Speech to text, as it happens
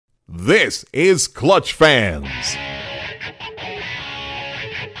This is Clutch Fans. From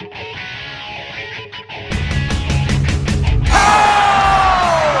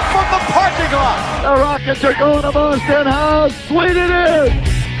the parking lot. The Rockets are going to Boston. How sweet it is.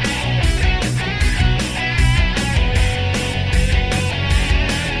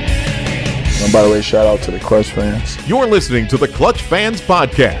 And by the way, shout out to the Clutch Fans. You're listening to the Clutch Fans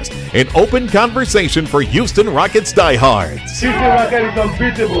Podcast, an open conversation for Houston Rockets diehards. Houston Rockets is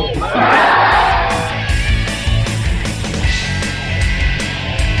unbeatable.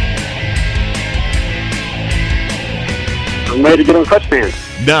 I'm ready to get on Clutch Fans.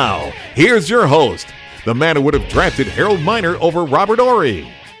 Now, here's your host, the man who would have drafted Harold Miner over Robert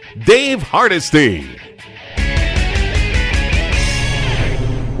Horry, Dave Hardesty.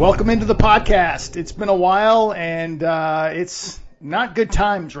 Welcome into the podcast. It's been a while, and it's not good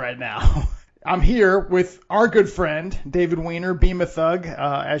times right now. I'm here with our good friend, David Weiner, Beam a Thug,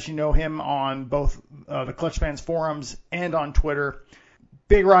 as you know him on both the Clutch Fans forums and on Twitter.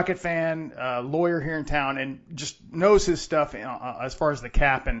 Big Rocket fan, lawyer here in town, and just knows his stuff as far as the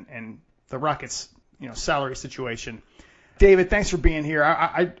cap and the Rockets, salary situation. David, thanks for being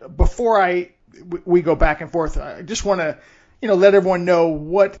here. Before we go back and forth, I just want to let everyone know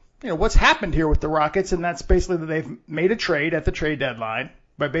what's happened here with the Rockets, and that's basically that they've made a trade at the trade deadline,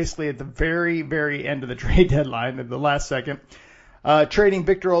 but basically at the very, very end of the trade deadline, at the last second, trading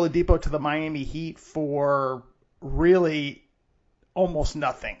Victor Oladipo to the Miami Heat for really almost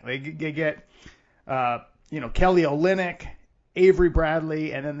nothing. They get Kelly Olynyk, Avery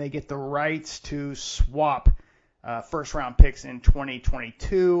Bradley, and then they get the rights to swap first-round picks in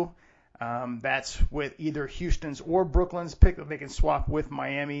 2022. That's with either Houston's or Brooklyn's pick that they can swap with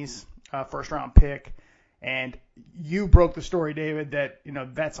Miami's first-round pick. And you broke the story, David, that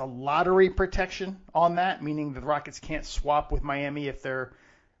that's a lottery protection on that, meaning the Rockets can't swap with Miami if they're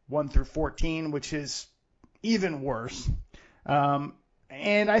 1 through 14, which is even worse.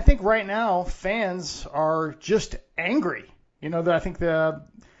 And I think right now fans are just angry. That I think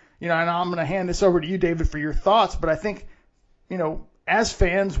and I'm going to hand this over to you, David, for your thoughts. But I think, as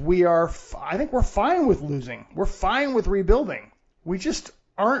fans, I think we're fine with losing. We're fine with rebuilding. We just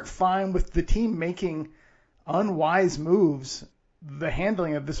aren't fine with the team making unwise moves. The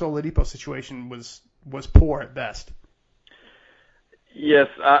handling of this Oladipo situation was poor at best. Yes,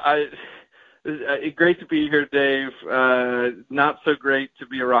 great to be here, Dave. Not so great to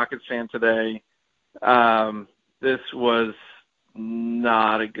be a Rockets fan today. This was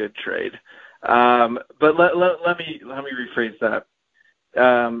not a good trade. But let me rephrase that.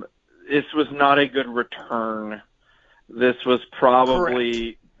 This was not a good return. This was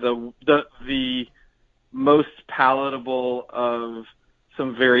probably the most palatable of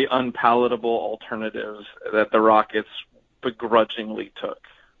some very unpalatable alternatives that the Rockets begrudgingly took.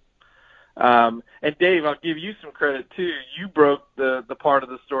 And Dave, I'll give you some credit too. You broke the part of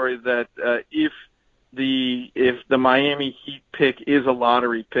the story that if the Miami Heat pick is a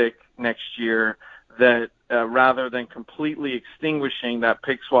lottery pick next year, that rather than completely extinguishing that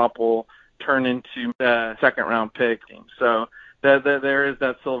pick swap will turn into a second-round pick. So there is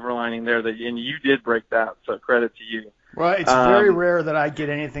that silver lining there, and you did break that, so credit to you. Well, it's very rare that I get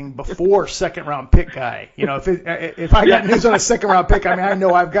anything before second-round pick guy. If I got news on a second-round pick, I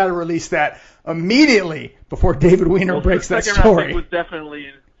know I've got to release that immediately before David Weiner breaks that story.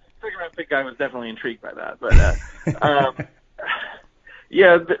 Second-round pick guy was definitely intrigued by that. But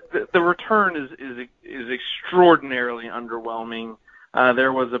yeah, the return is extraordinarily underwhelming.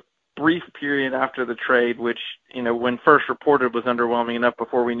 There was a brief period after the trade, which when first reported was underwhelming enough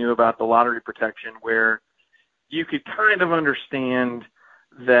before we knew about the lottery protection, where you could kind of understand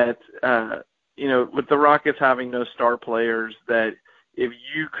that with the Rockets having no star players, that if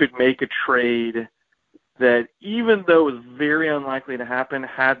you could make a trade that, even though it was very unlikely to happen,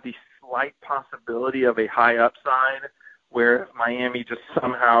 had the slight possibility of a high upside, where if Miami just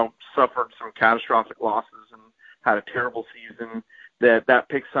somehow suffered some catastrophic losses and had a terrible season, that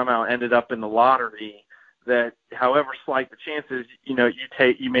pick somehow ended up in the lottery, that however slight the chances, you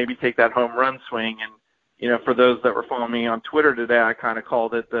maybe take that home run swing. And, for those that were following me on Twitter today, I kind of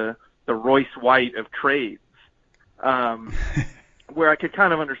called it the Royce White of trades, where I could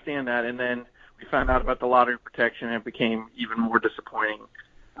kind of understand that. And then we found out about the lottery protection, and it became even more disappointing.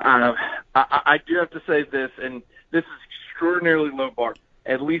 I do have to say this, and this is extraordinarily low bar.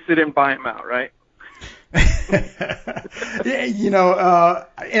 At least they didn't buy him out, right? And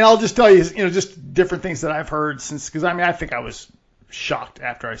I'll just tell you, just different things that I've heard since, because I think I was shocked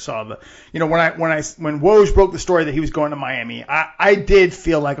after I saw when Woj broke the story that he was going to Miami. I did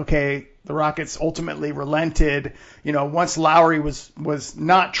feel like, okay, the Rockets ultimately relented. Once Lowry was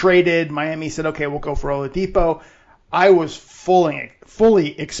not traded, Miami said, okay, we'll go for Oladipo. I was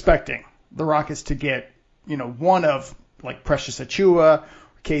fully expecting the Rockets to get, one of like Precious Achiuwa,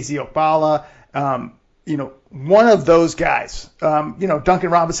 KZ Okpala, one of those guys. Duncan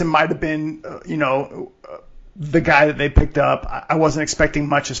Robinson might have been, the guy that they picked up. I wasn't expecting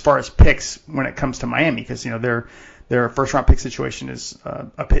much as far as picks when it comes to Miami because, their first round pick situation is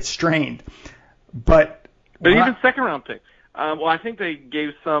a bit strained. But even second round picks. I think they gave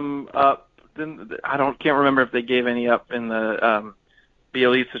some up. Can't remember if they gave any up in the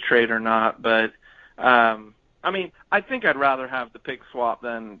Bielitsa trade or not. But I think I'd rather have the pick swap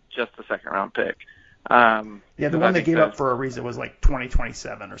than just the second round pick. The one they gave up for Ariza was like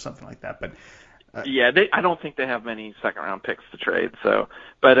 2027 or something like that. But I don't think they have many second round picks to trade. So,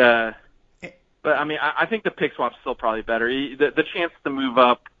 but I think the pick swap's still probably better. The chance to move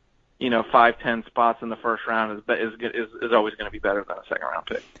up, 5-10 spots in the first round is always going to be better than a second round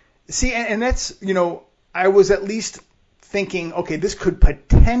pick. See, and that's, I was at least thinking, okay, this could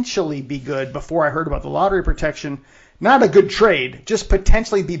potentially be good before I heard about the lottery protection. Not a good trade, just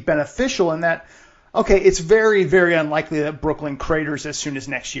potentially be beneficial in that, okay, it's very, very unlikely that Brooklyn craters as soon as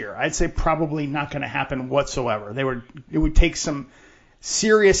next year. I'd say probably not going to happen whatsoever. It would take some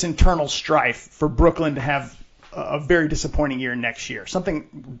serious internal strife for Brooklyn to have a very disappointing year next year.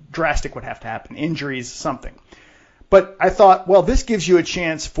 Something drastic would have to happen, injuries, something. But I thought, well, this gives you a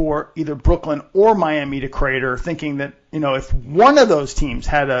chance for either Brooklyn or Miami to crater, thinking that, if one of those teams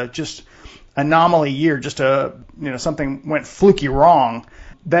had a just anomaly year, just something went fluky wrong,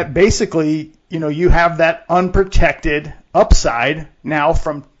 that basically, you have that unprotected upside now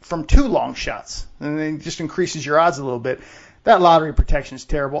from two long shots. And it just increases your odds a little bit. That lottery protection is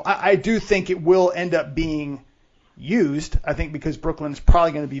terrible. I do think it will end up being used, I think, because Brooklyn is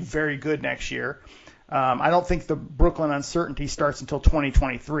probably going to be very good next year. I don't think the Brooklyn uncertainty starts until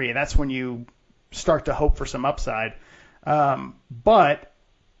 2023. That's when you start to hope for some upside. But,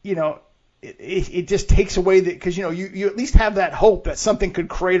 it just takes away because, you at least have that hope that something could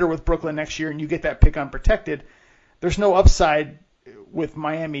crater with Brooklyn next year and you get that pick unprotected. There's no upside with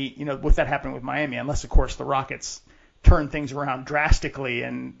Miami, with that happening with Miami, unless, of course, the Rockets turn things around drastically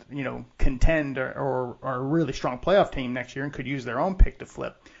and, contend or are a really strong playoff team next year and could use their own pick to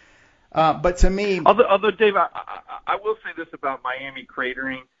flip. But to me, although Dave, I will say this about Miami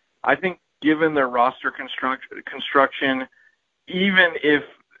cratering. I think given their roster construction, even if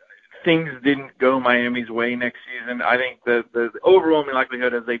things didn't go Miami's way next season, I think the overwhelming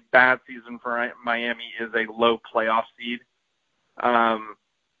likelihood is a bad season for Miami is a low playoff seed.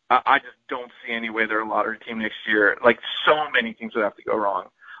 I just don't see any way they're a lottery team next year. Like, so many things would have to go wrong.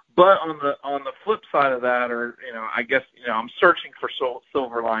 But on the flip side of that, or I guess I'm searching for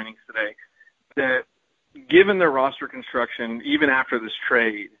silver linings today. That given their roster construction, even after this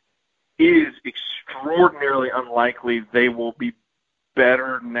trade, is extraordinarily unlikely they will be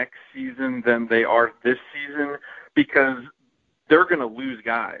better next season than they are this season because they're going to lose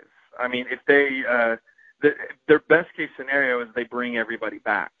guys. I mean, if they their best case scenario is they bring everybody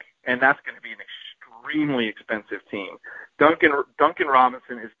back, and that's going to be an extremely expensive team. Duncan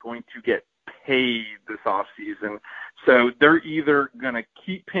Robinson is going to get paid this offseason, so they're either going to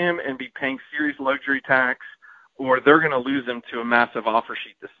keep him and be paying serious luxury tax, or they're going to lose him to a massive offer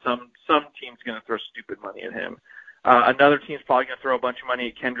sheet. Some team's going to throw stupid money at him. Another team's probably going to throw a bunch of money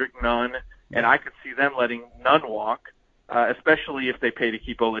at Kendrick Nunn, and I could see them letting Nunn walk, especially if they pay to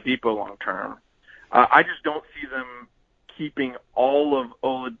keep Oladipo long term. I just don't see them keeping all of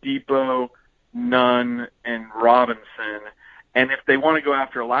Oladipo, Nunn, and Robinson. And if they want to go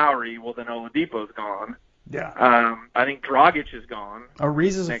after Lowry, well, then Oladipo's gone. Yeah. I think Dragic is gone.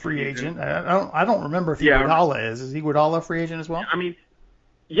 Ariza's a free agent. I don't remember if Iguodala is. Is Iguodala a free agent as well? I mean,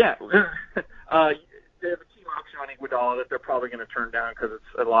 yeah. They have a team option on Iguodala that they're probably going to turn down because it's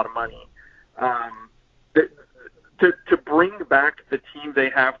a lot of money. To bring back the team they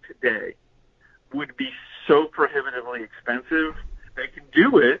have today would be so prohibitively expensive. They can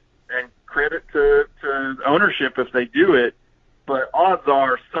do it, and credit to ownership if they do it, but odds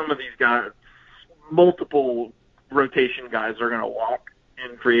are some of these guys, multiple rotation guys, are going to walk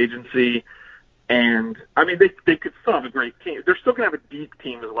in free agency. And, I mean, they could still have a great team. They're still going to have a deep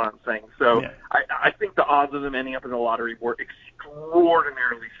team is what I'm saying. So yeah. I think the odds of them ending up in the lottery were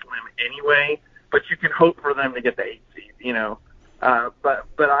extraordinarily slim anyway, but you can hope for them to get the 8th seed,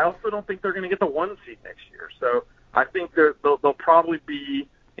 But I also don't think they're going to get the 1 seed next year. So I think they'll probably be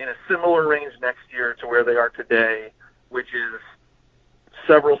in a similar range next year to where they are today, which is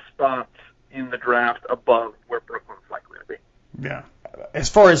several spots in the draft above where Brooklyn's likely to be. Yeah. as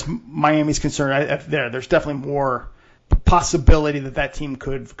far as Miami's concerned, there's definitely more possibility that team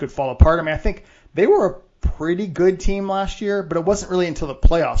could fall apart. I mean, I think they were a pretty good team last year, but it wasn't really until the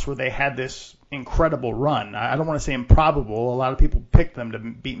playoffs where they had this incredible run. I don't want to say improbable. A lot of people picked them to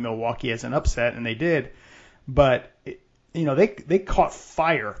beat Milwaukee as an upset, and they did. But, they caught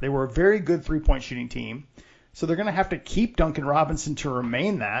fire. They were a very good three-point shooting team. So they're going to have to keep Duncan Robinson to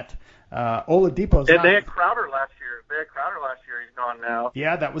remain that. Oladipo's not. They had Crowder last year. He's gone now.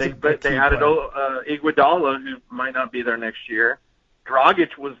 Yeah, that was They added Iguodala, who might not be there next year.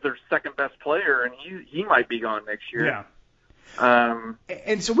 Dragic was their second best player, and he might be gone next year. Yeah.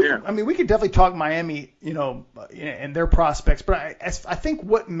 And so we could definitely talk Miami, and their prospects. But I think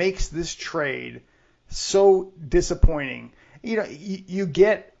what makes this trade so disappointing, you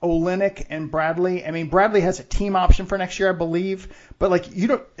get Olynyk and Bradley. I mean, Bradley has a team option for next year, I believe. But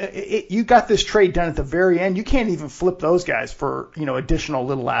you got this trade done at the very end. You can't even flip those guys for additional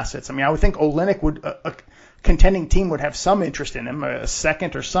little assets. I mean, I would think Olynyk would a contending team would have some interest in him, a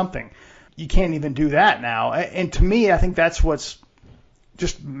second or something. You can't even do that now. And to me, I think that's what's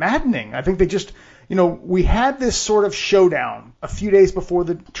just maddening. I think they just, we had this sort of showdown a few days before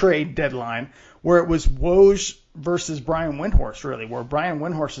the trade deadline where it was Woj versus Brian Windhorst, really, where Brian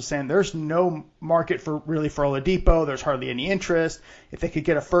Windhorst is saying there's no market for Oladipo. There's hardly any interest. If they could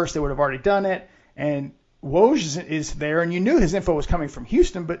get a first, they would have already done it. And Woj is there, and you knew his info was coming from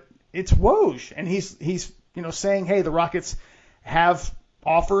Houston, but it's Woj. And he's saying, hey, the Rockets have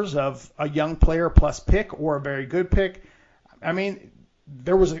offers of a young player plus pick or a very good pick. I mean,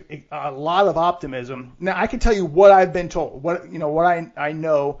 there was a lot of optimism. Now, I can tell you what I've been told, what I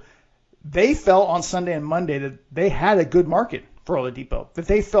know. They felt on Sunday and Monday that they had a good market for Oladipo, that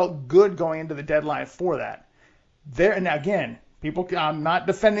they felt good going into the deadline for that. Now, again, I'm not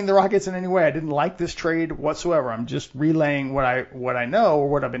defending the Rockets in any way. I didn't like this trade whatsoever. I'm just relaying what I know or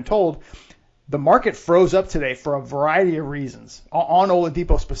what I've been told. The market froze up today for a variety of reasons, on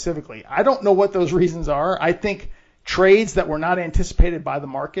Oladipo specifically. I don't know what those reasons are. I think trades that were not anticipated by the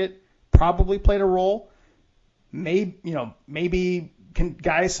market probably played a role. Maybe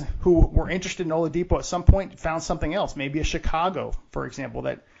guys who were interested in Oladipo at some point found something else, maybe a Chicago, for example.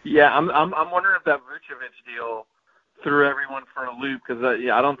 I'm wondering if that Vucevic deal threw everyone for a loop because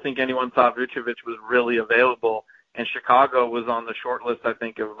I don't think anyone thought Vucevic was really available, and Chicago was on the short list, I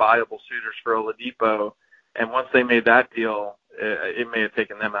think, of viable suitors for Oladipo. And once they made that deal, it may have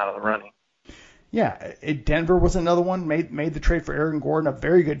taken them out of the running. Yeah, Denver was another one, made the trade for Aaron Gordon, a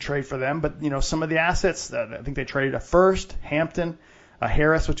very good trade for them. But, some of the assets, I think they traded a first, Hampton, a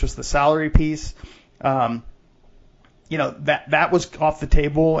Harris, which was the salary piece. That was off the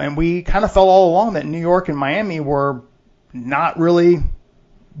table. And we kind of felt all along that New York and Miami were not really,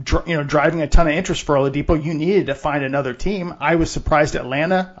 driving a ton of interest for Oladipo. You needed to find another team. I was surprised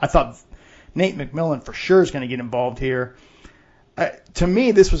Atlanta. I thought Nate McMillan for sure is going to get involved here. To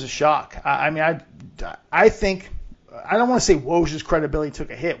me, this was a shock. I think I don't want to say Woj's credibility took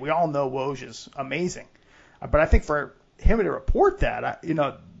a hit. We all know Woj is amazing, but I think for him to report that,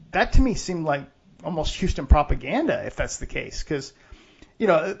 that to me seemed like almost Houston propaganda, if that's the case. Because,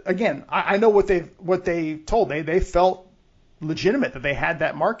 again, I know what they told. They felt legitimate that they had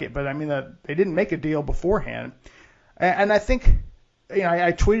that market, but they didn't make a deal beforehand. And I think,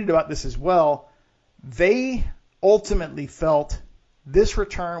 I tweeted about this as well. They ultimately felt this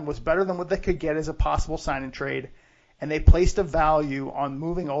return was better than what they could get as a possible sign and trade, and they placed a value on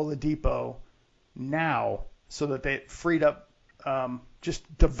moving Oladipo now so that they freed up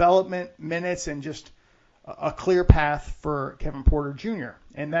just development minutes and just a clear path for Kevin Porter Jr.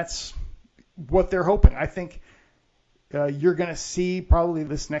 And that's what they're hoping. I think you're going to see probably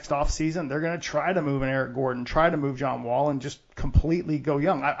this next offseason, they're going to try to move an Eric Gordon, try to move John Wall, and just completely go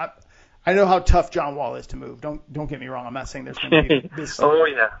young. I know how tough John Wall is to move. Don't get me wrong. I'm not saying there's going to be this. Oh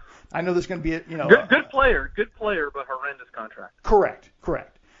yeah. I know there's going to be good player, but horrendous contract.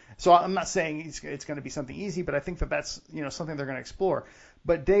 Correct. So I'm not saying it's going to be something easy, but I think that's something they're going to explore.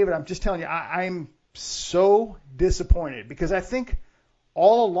 But David, I'm just telling you, I'm so disappointed because I think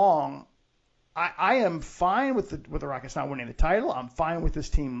all along I am fine with the Rockets not winning the title. I'm fine with this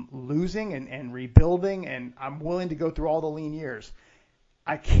team losing and rebuilding, and I'm willing to go through all the lean years.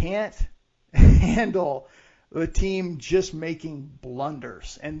 I can't handle the team just making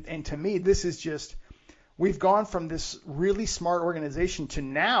blunders. And to me, this is just, we've gone from this really smart organization to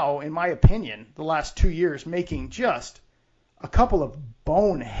now, in my opinion, the last 2 years, making just a couple of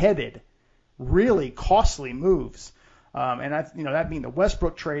boneheaded, really costly moves. And that being the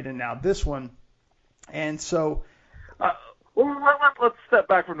Westbrook trade and now this one. And so Well, let's step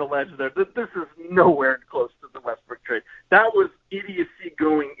back from the ledge there. This is nowhere close to the Westbrook trade. That was idiocy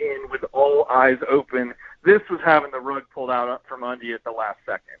going in with all eyes open. This was having the rug pulled out from under you at the last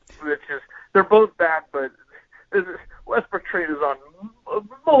second. It's just, they're both bad, but Westbrook trade is on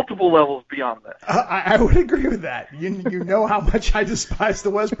multiple levels beyond this. I would agree with that. You know how much I despise the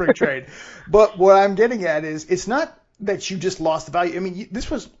Westbrook trade. But what I'm getting at is it's not that you just lost the value. I mean, this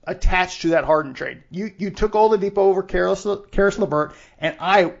was attached to that Harden trade. You took Oladipo over Karis LeVert, and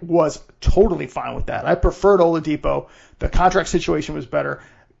I was totally fine with that. I preferred Oladipo. The contract situation was better.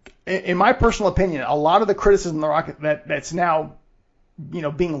 In my personal opinion, a lot of the criticism of the Rockets that's now,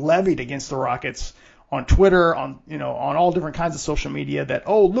 being levied against the Rockets on Twitter, on all different kinds of social media, that,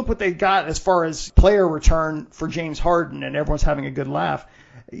 oh, look what they got as far as player return for James Harden, and everyone's having a good laugh.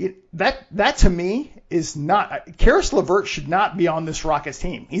 That to me is not. Karis LeVert should not be on this Rockets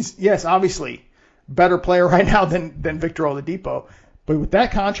team. He's, yes, obviously better player right now than Victor Oladipo, but with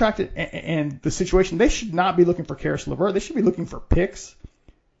that contract and the situation, they should not be looking for Karis LeVert. They should be looking for picks,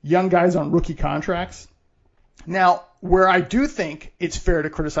 young guys on rookie contracts. Now, where I do think it's fair to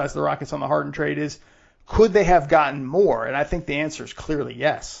criticize the Rockets on the Harden trade is, could they have gotten more? And I think the answer is clearly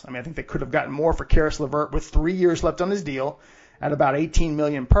yes. I mean, I think they could have gotten more for Karis LeVert with 3 years left on his deal at about $18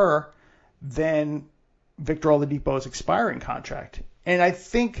 million per than Victor Oladipo's expiring contract. And I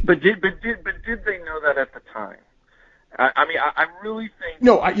think, but did they know that at the time? I really think.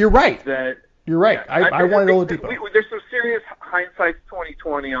 No, you're right. That you're right. Yeah, I wanted Oladipo. There's some serious hindsight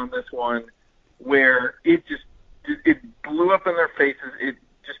 2020 on this one, where it blew up in their faces. It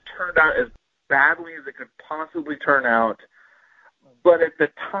just turned out as badly as it could possibly turn out. But at the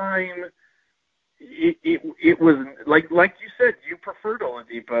time, it was like you said, you preferred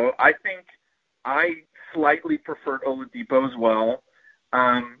Oladipo. I think I slightly preferred Oladipo as well.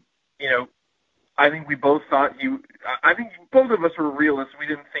 I think we both thought I think both of us were realists. We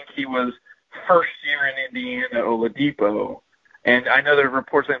didn't think he was first year in Indiana Oladipo. And I know there are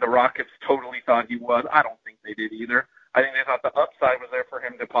reports saying the Rockets totally thought he was. I don't think they did either. I think they thought the upside was there for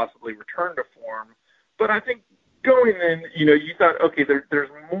him to possibly return to form. But I think going in, you thought, okay, there's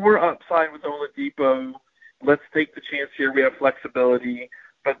more upside with Oladipo. Let's take the chance here. We have flexibility.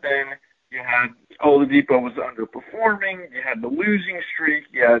 But then you had Oladipo was underperforming. You had the losing streak.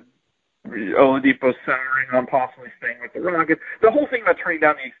 You had Oladipo souring on possibly staying with the Rockets. The whole thing about turning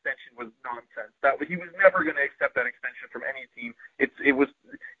down the extension was nonsense. He was never going to accept that extension from any team. He was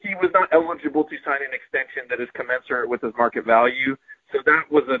not eligible to sign an extension that is commensurate with his market value. So that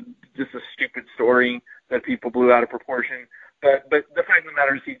was just a stupid story that people blew out of proportion. But the fact of the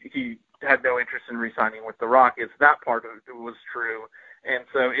matter is he had no interest in re-signing with the Rockets. That part of it was true. And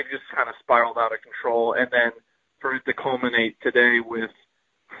so it just kind of spiraled out of control. And then for it to culminate today with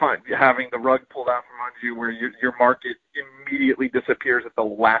having the rug pulled out from under you, where your market immediately disappears at the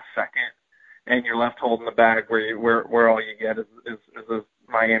last second, and you're left holding the bag where all you get is a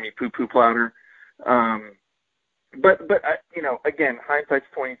Miami poo-poo platter. But again, hindsight's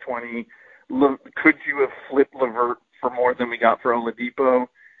 2020. Could you have flipped LeVert for more than we got for Oladipo?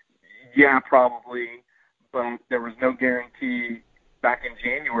 Yeah, probably, but there was no guarantee back in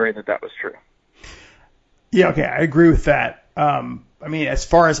January that was true. Yeah, okay, I agree with that. As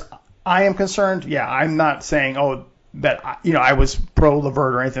far as I am concerned, yeah, I'm not saying, that I was pro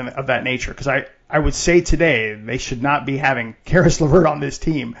LeVert or anything of that nature, because I would say today they should not be having Karis LeVert on this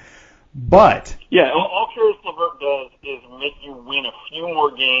team. But yeah, all Karis LeVert does is make you win a few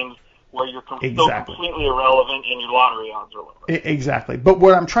more games where you're still completely irrelevant and your lottery odds are lower. Exactly. But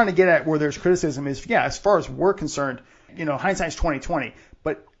what I'm trying to get at, where there's criticism, is as far as we're concerned, hindsight's 2020.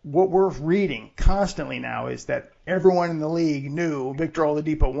 But what we're reading constantly now is that everyone in the league knew Victor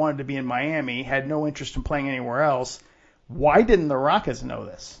Oladipo wanted to be in Miami, had no interest in playing anywhere else. Why didn't the Rockets know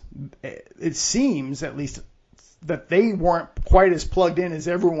this? It seems, at least, that they weren't quite as plugged in as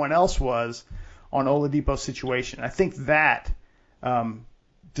everyone else was on Oladipo's situation. I think that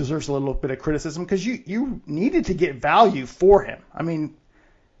deserves a little bit of criticism, because you needed to get value for him. I mean,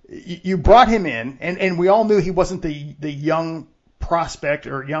 you brought him in, and we all knew he wasn't the young prospect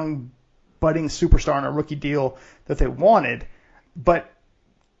or young budding superstar on a rookie deal that they wanted, but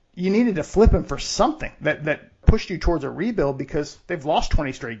you needed to flip him for something that pushed you towards a rebuild, because they've lost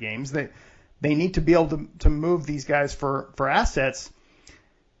 20 straight games. They need to be able to move these guys for assets.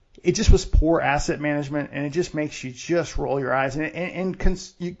 It just was poor asset management, and it just makes you just roll your eyes, and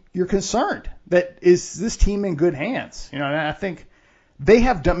you're concerned that is this team in good hands. And I think they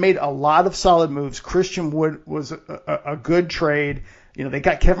have made a lot of solid moves. Christian Wood was a good trade. They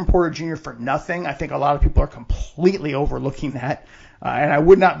got Kevin Porter Jr. for nothing. I think a lot of people are completely overlooking that. And I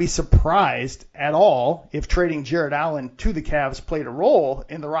would not be surprised at all if trading Jarrett Allen to the Cavs played a role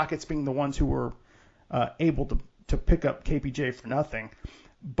in the Rockets being the ones who were able to pick up KPJ for nothing.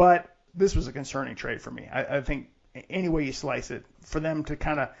 But this was a concerning trade for me. I think any way you slice it, for them to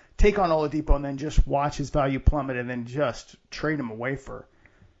kind of take on Oladipo and then just watch his value plummet and then just trade him away for,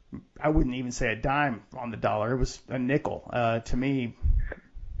 I wouldn't even say a dime on the dollar. It was a nickel. To me,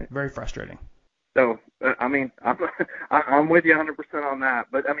 very frustrating. So, I'm with you 100% on that.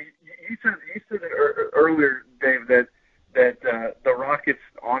 But, you said earlier, Dave, that the Rockets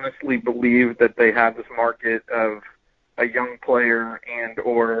honestly believe that they have this market of a young player and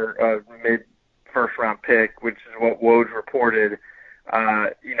or a mid-first-round pick, which is what Woj reported.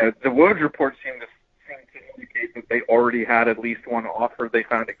 The Woj report seemed to indicate that they already had at least one offer they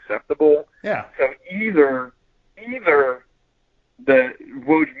found acceptable. Yeah. So either the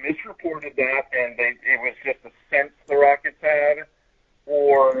Woj misreported that and it was just a sense the Rockets had,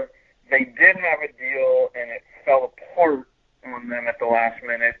 or they did have a deal and it fell apart on them at the last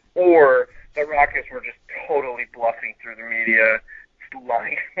minute, or the Rockets were just totally bluffing through the media,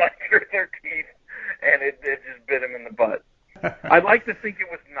 lying through their teeth, and it just bit them in the butt. I'd like to think it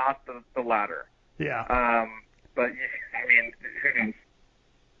was not the latter. Yeah. But, who knows?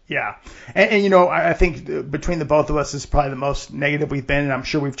 Yeah. And I think between the both of us, this is probably the most negative we've been, and I'm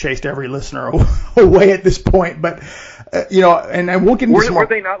sure we've chased every listener away at this point. But, and we'll get into some more. Were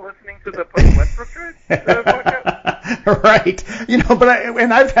they not listening to the Westbrook trade podcast? Right. But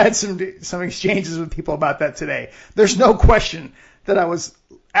I've had some exchanges with people about that today. There's no question that I was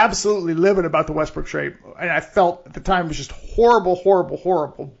absolutely livid about the Westbrook trade, and I felt at the time it was just horrible, horrible,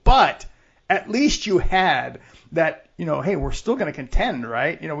 horrible. But at least you had that, hey, we're still going to contend,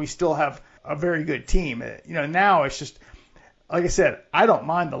 right? We still have a very good team. Now it's just, like I said, I don't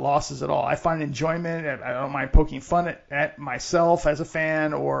mind the losses at all. I find enjoyment. I don't mind poking fun at myself as a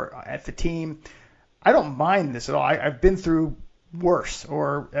fan or at the team. I don't mind this at all. I've been through worse,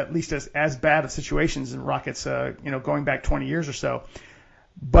 or at least as bad of situations in Rockets, going back 20 years or so.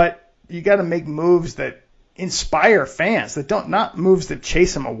 But you got to make moves that inspire fans, not moves that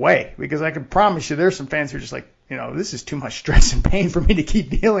chase them away, because I can promise you there's some fans who are just like, this is too much stress and pain for me to keep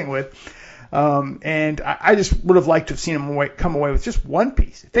dealing with. And I just would have liked to have seen them come away with just one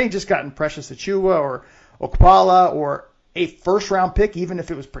piece. If they had just gotten Precious Achiuwa or Okpala or a first-round pick, even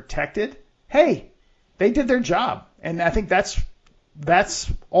if it was protected, hey, they did their job. And I think that's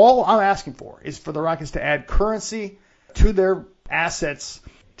all I'm asking for, is for the Rockets to add currency to their assets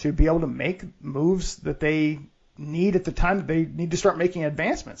to be able to make moves that they need at the time that they need to start making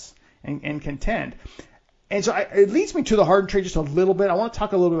advancements and contend. And so it leads me to the Harden trade just a little bit. I want to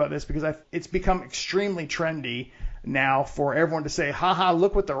talk a little bit about this because it's become extremely trendy now for everyone to say, haha,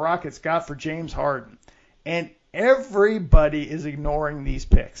 look what the Rockets got for James Harden. And everybody is ignoring these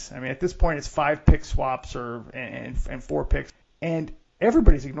picks. At this point it's 5 pick swaps and 4 picks. And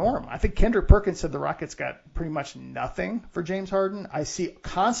everybody's ignoring them. I think Kendrick Perkins said the Rockets got pretty much nothing for James Harden. I see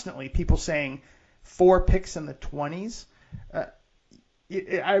constantly people saying 4 picks in the 20s.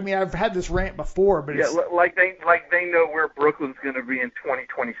 I've had this rant before, but it's like they know where Brooklyn's going to be in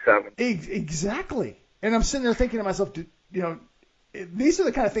 2027. Exactly. And I'm sitting there thinking to myself, these are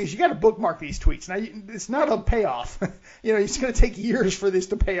the kind of things you got to bookmark these tweets. Now, it's not a payoff. It's going to take years for this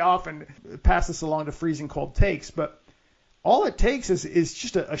to pay off and pass this along to freezing cold takes, but all it takes is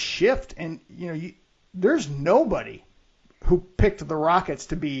just a shift, and there's nobody who picked the Rockets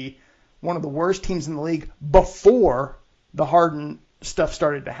to be one of the worst teams in the league before the Harden stuff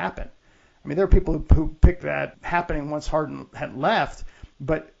started to happen. There are people who picked that happening once Harden had left,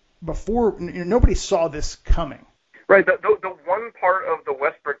 but before, nobody saw this coming. Right. The one part of the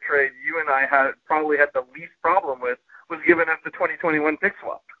Westbrook trade you and I probably had the least problem with was giving up the 2021 pick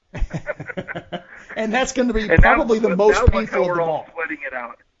swap. And that's going to be probably the most painful of them all. Sweating it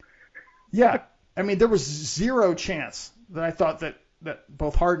out. Yeah. There was zero chance that I thought that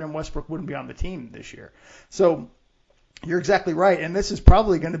both Harden and Westbrook wouldn't be on the team this year. So you're exactly right. And this is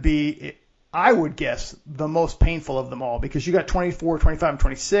probably going to be, I would guess, the most painful of them all, because you got 24, 25, and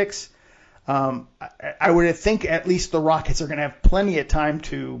 26. I would think at least the Rockets are going to have plenty of time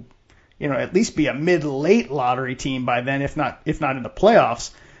to, at least be a mid-late lottery team by then, if not in the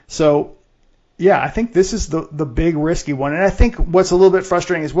playoffs. So, yeah, I think this is the big risky one. And I think what's a little bit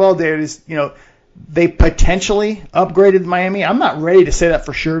frustrating as well, David, is, they potentially upgraded Miami. I'm not ready to say that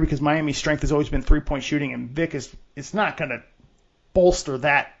for sure, because Miami's strength has always been three-point shooting, and Vic is not going to bolster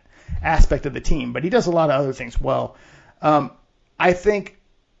that aspect of the team, but he does a lot of other things well. I think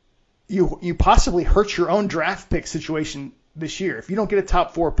you possibly hurt your own draft pick situation this year. If you don't get a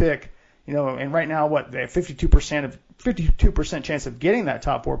top 4 pick, and right now they have 52% chance of getting that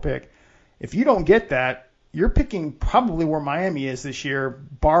top 4 pick. If you don't get that, you're picking probably where Miami is this year,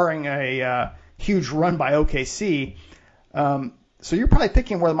 barring a huge run by OKC. So you're probably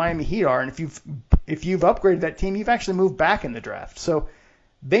picking where the Miami Heat are, and if you've upgraded that team, you've actually moved back in the draft. So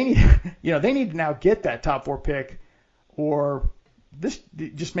they need to now get that top 4 pick, or this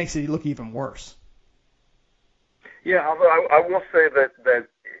just makes it look even worse. Yeah, although I will say that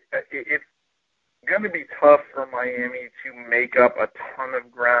it's going to be tough for Miami to make up a ton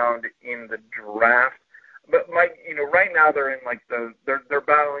of ground in the draft. But right now they're in they're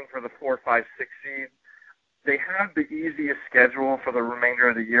battling for the 4, 5, 6 seed. They have the easiest schedule for the remainder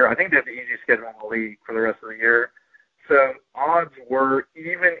of the year. I think they have the easiest schedule in the league for the rest of the year. So odds were,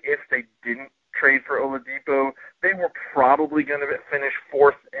 even if they didn't trade for Oladipo, they were probably going to finish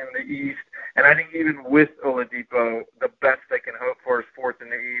 4th in the East. And I think even with Oladipo, the best they can hope for is 4th in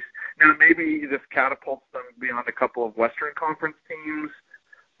the East. Now, maybe this catapults them beyond a couple of Western Conference teams,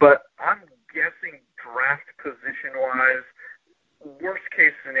 but I'm guessing draft position-wise,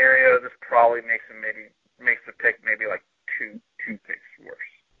 worst-case scenario, this probably makes the pick maybe like two picks worse.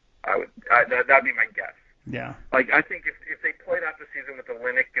 That'd be my guess. Yeah. I think if they played out the season with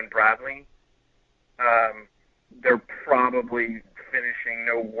Olynyk and Bradley, they're probably finishing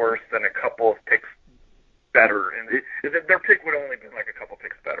no worse than a couple of picks better, and their pick would only be like a couple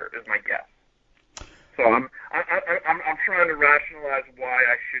picks better, is my guess. So I'm trying to rationalize why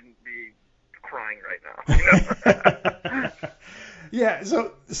I shouldn't be crying right now. Yeah.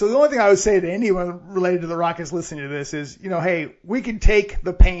 So the only thing I would say to anyone related to the Rockets listening to this is, hey, we can take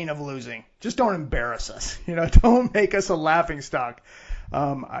the pain of losing. Just don't embarrass us. Don't make us a laughing stock.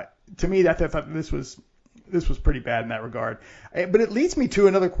 To me, I thought this was pretty bad in that regard. But it leads me to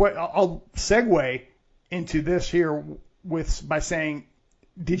another question. I'll segue into this here by saying,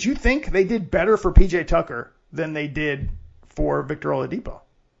 did you think they did better for PJ Tucker than they did for Victor Oladipo?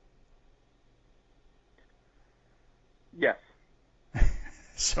 Yes.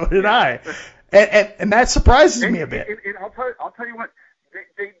 So did I, and that surprises me a bit. And I'll tell you what,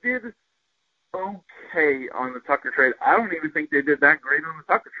 they did okay on the Tucker trade. I don't even think they did that great on the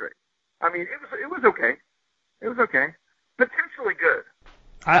Tucker trade. I mean, it was okay. It was okay, potentially good.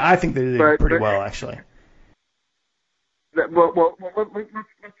 I think they did pretty well, actually. Well,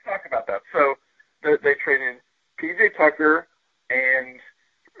 let's talk about that. So they traded PJ Tucker and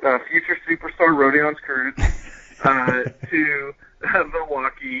future superstar Rodion Cruz to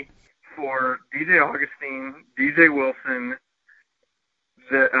Milwaukee for DJ Augustine, DJ Wilson.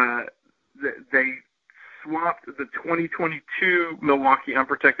 They swapped the 2022 Milwaukee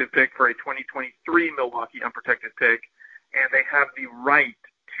unprotected pick for a 2023 Milwaukee unprotected pick, and they have the right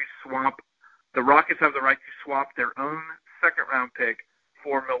to swap. The Rockets have the right to swap their own second-round pick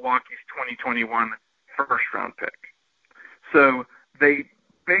for Milwaukee's 2021 first-round pick. So they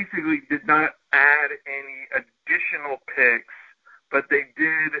basically did not add any additional picks, but they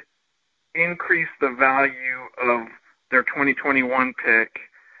did increase the value of their 2021 pick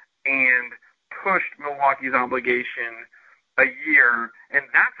and pushed Milwaukee's obligation a year, and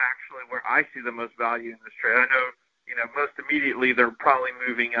that's actually where I see the most value in this trade. I know, most immediately they're probably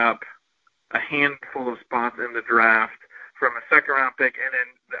moving up a handful of spots in the draft from a second-round pick, and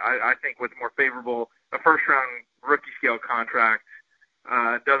then I think what's more favorable, a first-round rookie scale contract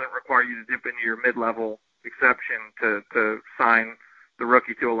doesn't require you to dip into your mid-level exception to sign the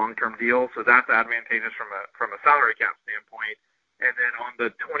rookie to a long-term deal, so that's advantageous from a salary cap standpoint. And then on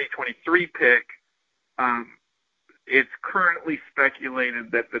the 2023 pick, it's currently speculated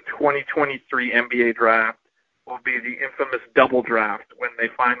that the 2023 NBA draft will be the infamous double draft when they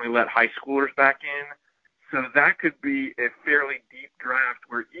finally let high schoolers back in. So that could be a fairly deep draft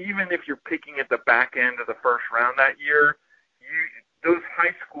where even if you're picking at the back end of the first round that year, those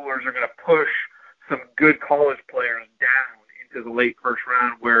high schoolers are going to push some good college players down into the late first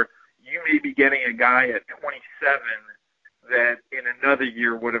round where you may be getting a guy at 27 that in another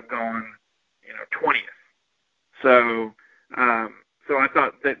year would have gone, 20th. So I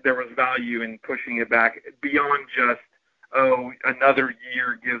thought that there was value in pushing it back beyond just, another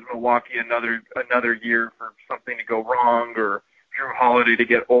year gives Milwaukee another year for something to go wrong, or Drew Holiday to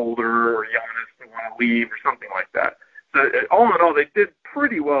get older, or Giannis to want to leave, or something like that. So all in all, they did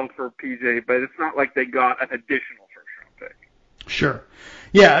pretty well for PJ, but it's not like they got an additional first-round pick. Sure.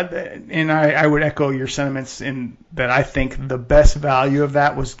 Yeah, and I would echo your sentiments in that I think the best value of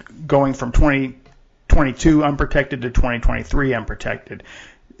that was going from 2022 unprotected to 2023 unprotected.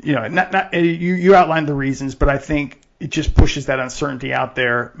 You outlined the reasons, but I think it just pushes that uncertainty out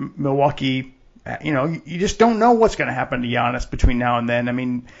there. Milwaukee you just don't know what's going to happen to Giannis between now and then. I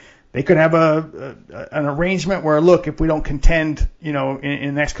mean, they could have an arrangement where, look, if we don't contend, in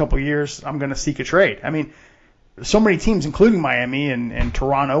the next couple of years, I'm going to seek a trade. I mean, so many teams, including Miami and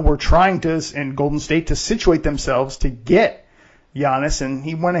Toronto, were trying to, and Golden State, to situate themselves to get Giannis, and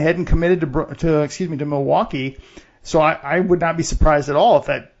he went ahead and committed to Milwaukee. So I would not be surprised at all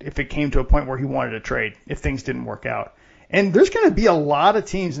if it came to a point where he wanted to trade if things didn't work out. And there's going to be a lot of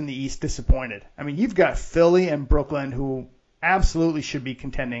teams in the East disappointed. I mean, you've got Philly and Brooklyn who absolutely should be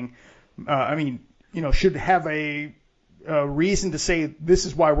contending. Should have a reason to say this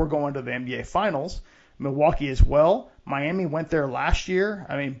is why we're going to the NBA Finals. Milwaukee as well. Miami went there last year.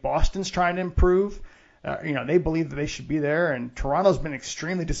 I mean, Boston's trying to improve. They believe that they should be there, and Toronto's been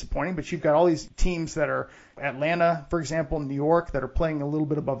extremely disappointing. But you've got all these teams that are Atlanta, for example, New York, that are playing a little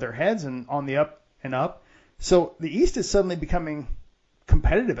bit above their heads and on the up and up. So the East is suddenly becoming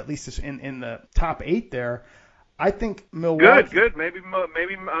competitive, at least in the top 8 there. I think Milwaukee. Good. Maybe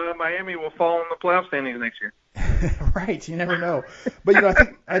Miami will fall in the playoff standings next year. Right. You never know. But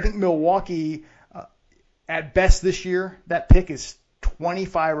I think Milwaukee, at best this year, that pick is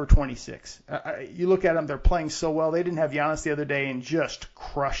 25 or 26. You look at them; they're playing so well. They didn't have Giannis the other day and just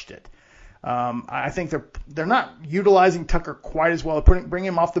crushed it. I think they're not utilizing Tucker quite as well. Bring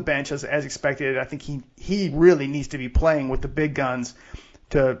him off the bench as expected. I think he really needs to be playing with the big guns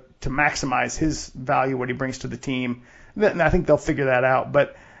to maximize his value, what he brings to the team. And I think they'll figure that out.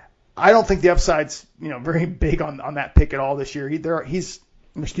 But I don't think the upside's very big on that pick at all this year.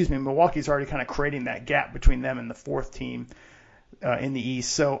 Milwaukee's already kind of creating that gap between them and the 4th team in the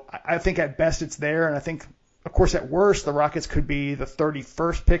East. So I think at best it's there, and I think, of course, at worst, the Rockets could be the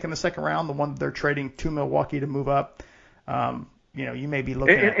 31st pick in the second round, the one that they're trading to Milwaukee to move up. You may be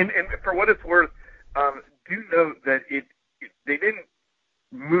looking at. And for what it's worth, do note that they didn't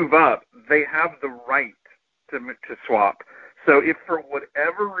move up. They have the right to swap. So if for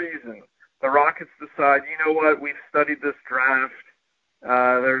whatever reason the Rockets decide, you know what, we've studied this draft,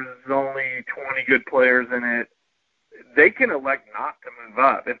 there's only 20 good players in it, they can elect not to move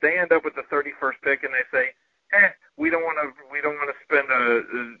up. If they end up with the 31st pick and they say, we don't want to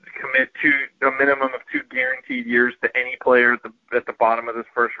commit to a minimum of 2 guaranteed years to any player at the bottom of this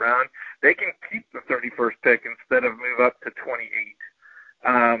first round, they can keep the 31st pick instead of move up to 28.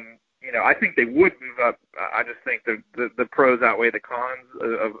 I think they would move up. I just think the pros outweigh the cons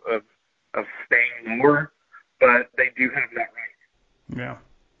of staying lower, but they do have that right. Yeah.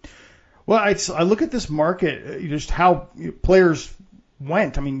 Well, I look at this market, just how players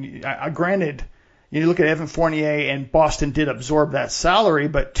went. I mean, granted, you look at Evan Fournier, and Boston did absorb that salary,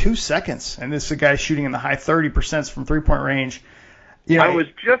 but 2 seconds, and this is a guy shooting in the high 30% from three-point range. I was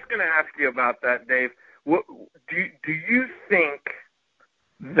just going to ask you about that, Dave. What, do you think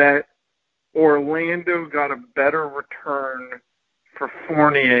that Orlando got a better return for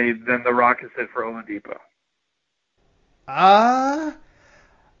Fournier than the Rockets did for Oladipo? I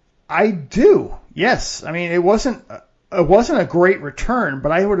do. Yes. I mean, it wasn't a great return,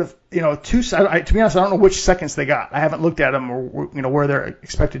 but I would have, to be honest, I don't know which seconds they got. I haven't looked at them or, where they're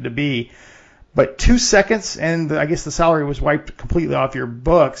expected to be. But 2 seconds, and I guess the salary was wiped completely off your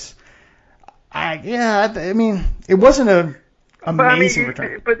books. I mean, it wasn't an amazing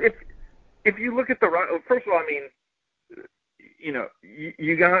return. But if you look at first of all, I mean,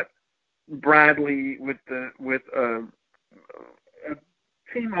 you got Bradley with a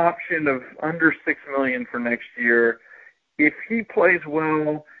team option of under $6 million for next year. If he plays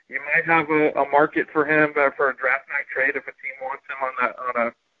well, you might have a market for him for a draft night trade if a team wants him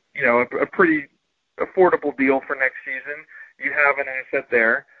on a pretty affordable deal for next season. You have an asset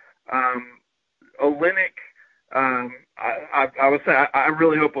there. Olynyk, I would say I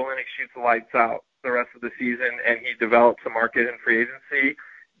really hope Olynyk shoots the lights out the rest of the season and he develops a market in free agency.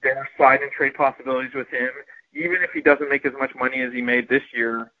 There are slide and trade possibilities with him. Even if he doesn't make as much money as he made this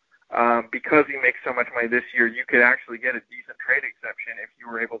year, because he makes so much money this year, you could actually get a decent trade exception if you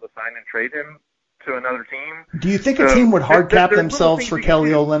were able to sign and trade him to another team. Do you think a team would hard cap themselves for Kelly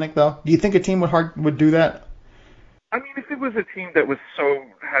Olynyk, though? Do you think a team would do that? I mean, if it was a team that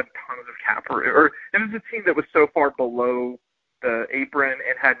had tons of cap, or if it was a team that was so far below the apron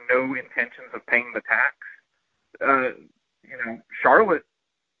and had no intentions of paying the tax, Charlotte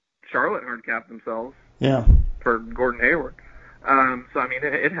hard capped themselves. Yeah. For Gordon Hayward. So I mean,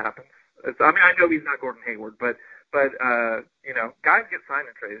 it happens. I know he's not Gordon Hayward, but guys get signed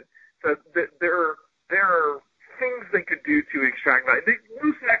and traded. So there are things they could do to extract value. They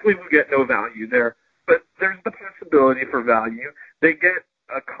most likely will get no value there, but there's the possibility for value. They get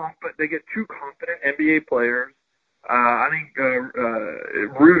 2 competent NBA players I think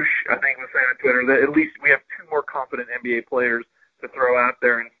Roosh, I think, was saying on Twitter that at least we have 2 more competent NBA players to throw out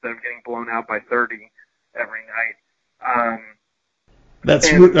there instead of getting blown out by 30 every night. That's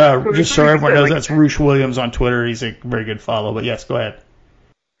just so everyone knows, that's Roosh Williams on Twitter. He's a very good follow. But yes, go ahead.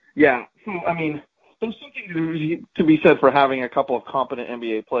 Yeah, so I mean, there's something to be said for having a couple of competent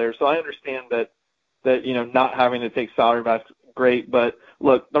NBA players. So I understand that not having to take salary back is great. But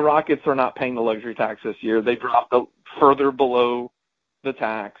look, the Rockets are not paying the luxury tax this year. They dropped further below the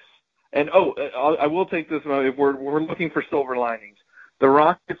tax. And I will take this if we're looking for silver linings. The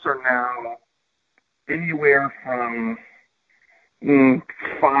Rockets are now anywhere from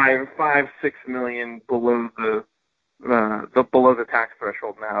 $5-6 million below below the tax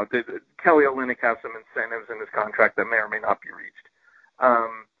threshold now. Kelly Olynyk has some incentives in his contract that may or may not be reached.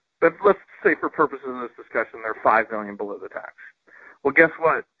 But let's say for purposes of this discussion, they're $5 million below the tax. Well, guess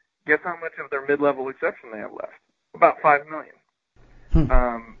what? Guess how much of their mid-level exception they have left? About $5 million.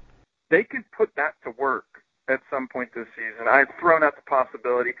 They could put that to work at some point this season. I've thrown out the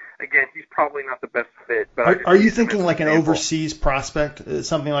possibility. Again, he's probably not the best fit. But are you thinking like an overseas prospect,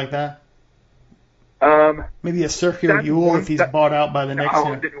 something like that? Maybe a Sergio Llull if he's bought out by the Knicks.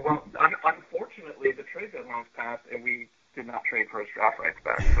 Well, unfortunately, the trade deadline's passed, and we did not trade for his draft rights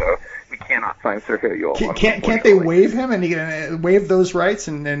back, so we cannot sign Sergio Llull. Can't they waive him and he waive those rights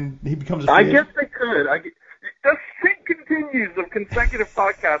and then he becomes a free agent? I guess they could. The streak continues of consecutive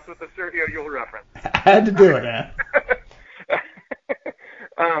podcasts with the Sergio Llull reference. I had to do it, man.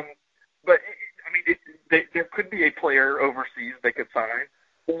 But I mean, there could be a player overseas they could sign,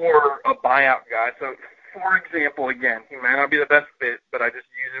 or a buyout guy. So, for example, again, he may not be the best fit, but I just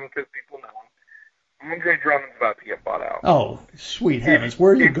use him because people know him. Andre Drummond's about to get bought out. Oh, sweet heavens.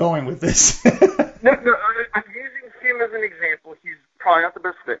 Where are you going with this? No, I'm using him as an example. He's probably not the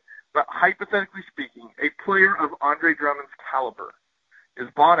best fit. But hypothetically speaking, a player of Andre Drummond's caliber is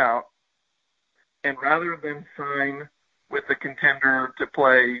bought out, and rather than sign with the contender to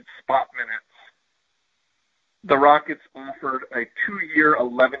play spot minutes, the Rockets offered a 2-year,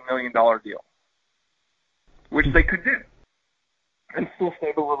 $11 million deal, which they could do, and still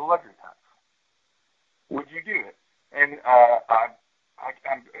stay below the luxury tax. Would you do it? And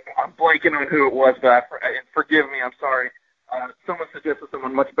I'm blanking on who it was, but forgive me, I'm sorry. Someone suggested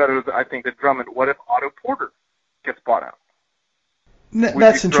someone much better, I think, than Drummond. What if Otto Porter gets bought out?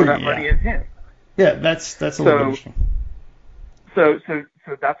 That's intriguing. Throw that money at him? Yeah, that's a little interesting. So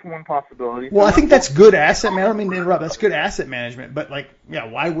that's one possibility. Well, I think that's good asset management. I don't mean to interrupt. That's good asset management. But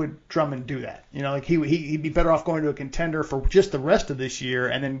why would Drummond do that? He'd be better off going to a contender for just the rest of this year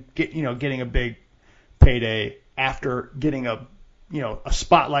and then getting a big payday after getting a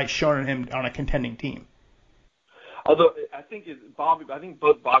spotlight shown on him on a contending team. Although I think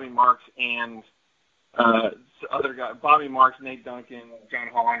both Bobby Marks and other guys, Bobby Marks, Nate Duncan, John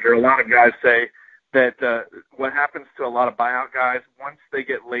Hollinger, a lot of guys say that what happens to a lot of buyout guys, once they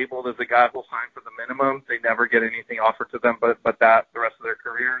get labeled as a guy who'll sign for the minimum, they never get anything offered to them but that the rest of their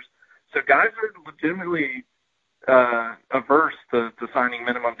careers. So guys are legitimately averse to signing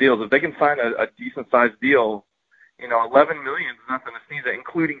minimum deals. If they can sign a decent-sized deal, $11 million is nothing to sneeze at,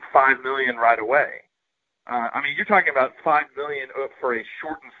 including $5 million right away. You're talking about $5 million for a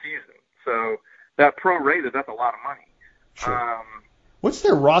shortened season. So that prorated, that's a lot of money. Sure. What's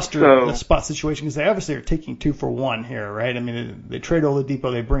their roster spot situation? Because they obviously are taking 2 for 1 here, right? I mean, they trade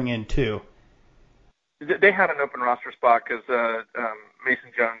Oladipo, they bring in 2. They had an open roster spot because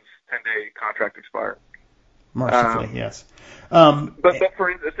Mason Jones' 10-day contract expired. Mercifully, yes. But for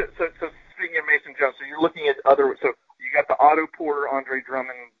instance, so speaking of Mason Jones, so you're looking at other. So you got the Otto Porter, Andre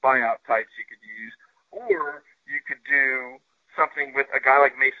Drummond buyout types you could use, or you could do something with a guy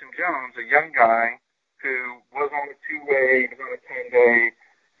like Mason Jones, a young guy who was on a 2-way, was on a 10-day.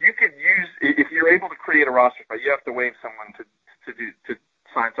 You could use, if you're able to create a roster spot, you have to waive someone to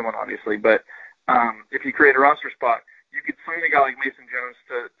sign someone, obviously. But if you create a roster spot, you could sign a guy like Mason Jones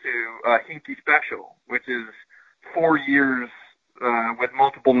to Hinkie Special, which is 4 years with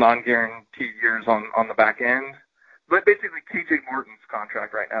multiple non-guaranteed years on the back end. But basically, KJ Morton's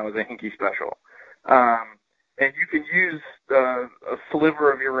contract right now is a Hinkie Special. And you can use a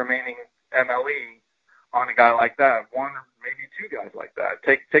sliver of your remaining MLE on a guy like that, one or maybe 2 guys like that.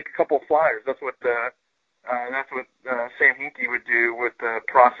 Take a couple of flyers. That's what Sam Hinkie would do with the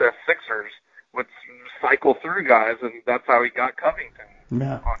process Sixers, would cycle through guys, and that's how he got Covington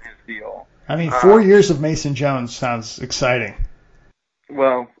on his deal. 4 years of Mason Jones sounds exciting.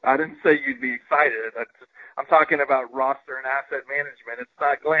 Well, I didn't say you'd be excited. I'm talking about roster and asset management. It's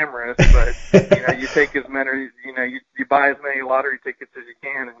not glamorous, but you take as many, you buy as many lottery tickets as you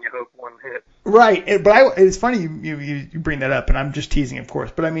can, and you hope one hits. Right, but it's funny you bring that up, and I'm just teasing, of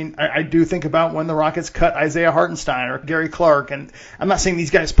course. But I mean, I do think about when the Rockets cut Isaiah Hartenstein or Gary Clark, and I'm not saying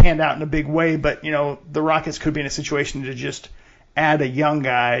these guys panned out in a big way, but the Rockets could be in a situation to just add a young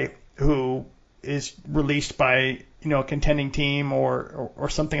guy who is released by a contending team or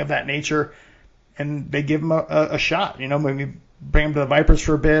something of that nature, and they give him a shot. Maybe bring him to the Vipers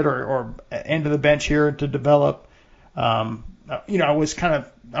for a bit or end of the bench here to develop. I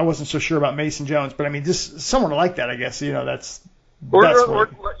wasn't so sure about Mason Jones, but I mean, just someone like that, I guess. That's or you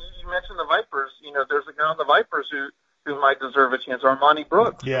mentioned the Vipers. There's a guy on the Vipers who might deserve a chance. Armani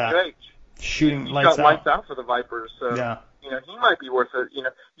Brooks. Yeah. Shooting he lights got lights out for the Vipers. So yeah. He might be worth it. You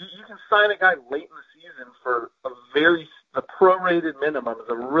can sign a guy late in the season for the prorated minimum is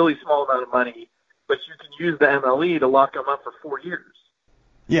a really small amount of money, but you can use the MLE to lock him up for 4 years.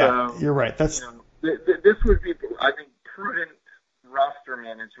 Yeah, you're right. That's this would be, I think, prudent roster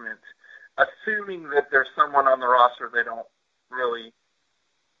management, assuming that there's someone on the roster they don't really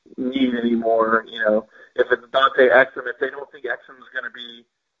need anymore. If it's Dante Exum, if they don't think Exum's going to be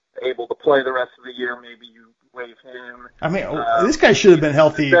able to play the rest of the year, maybe you waive him. I mean, this guy should have been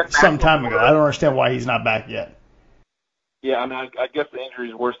healthy some time ago. I don't understand why he's not back yet. Yeah, I mean, I guess the injury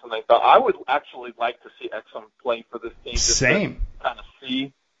is worse than they thought. I would actually like to see Exum play for this team. Same. To kind of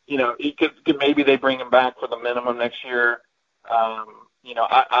see, he could maybe they bring him back for the minimum next year.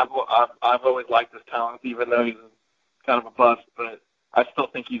 I've always liked his talent, even though he's kind of a bust. But I still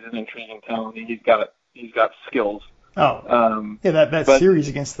think he's an intriguing talent. He's got skills. Oh, that series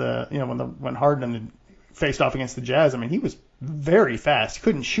against the when Harden faced off against the Jazz. I mean, he was very fast. He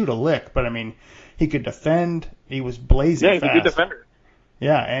couldn't shoot a lick, but I mean, he could defend. He was blazing fast. Yeah, he's a good defender.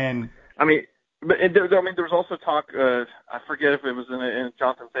 Yeah, and I mean, there was also talk. I forget if it was in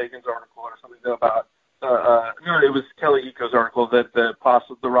Jonathan Fagan's article or something about. No, it was Kelly Iko's article that the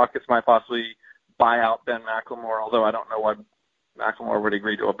Rockets might possibly buy out Ben McLemore. Although I don't know why McLemore would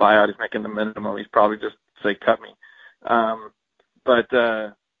agree to a buyout. He's making the minimum. He's probably just say cut me.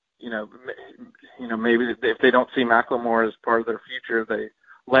 Maybe if they don't see McLemore as part of their future, they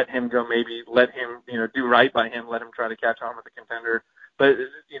let him go. Maybe let him, do right by him. Let him try to catch on with the contender. But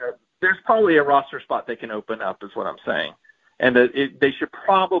there's probably a roster spot they can open up, is what I'm saying. And they should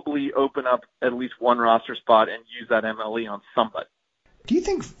probably open up at least one roster spot and use that MLE on somebody. Do you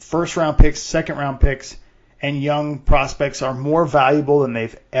think first-round picks, second-round picks, and young prospects are more valuable than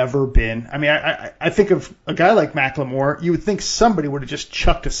they've ever been? I mean, I think of a guy like McLemore. You would think somebody would have just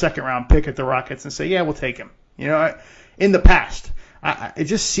chucked a second-round pick at the Rockets and say, yeah, we'll take him. In the past, it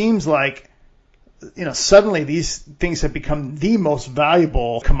just seems like, suddenly these things have become the most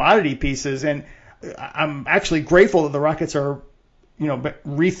valuable commodity pieces. And I'm actually grateful that the Rockets are,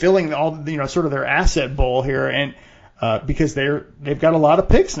 refilling all, sort of their asset bowl here, and because they've got a lot of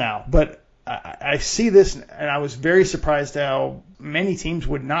picks now. But I see this, and I was very surprised how many teams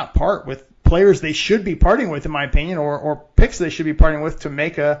would not part with players they should be parting with, in my opinion, or picks they should be parting with to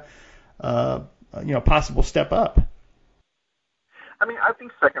make a possible step up. I mean, I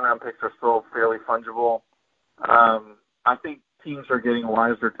think second-round picks are still fairly fungible. I think teams are getting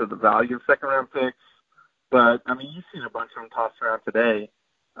wiser to the value of second-round picks, but I mean, you've seen a bunch of them tossed around today.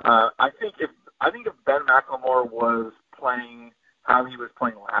 I think if Ben McLemore was playing how he was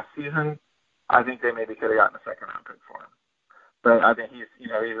playing last season, I think they maybe could have gotten a second-round pick for him. But I think he's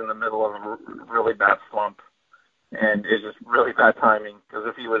in the middle of a really bad slump, and it's just really bad timing. Because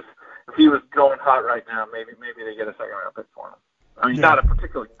if he was going hot right now, maybe they get a second-round pick for him. I mean, not a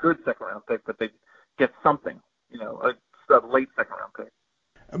particularly good second-round pick, but they get something, a late second-round pick.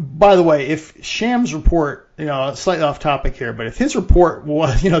 By the way, if Sham's report, slightly off topic here, but if his report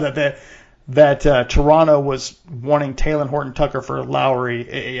was, that Toronto was wanting Talen Horton-Tucker for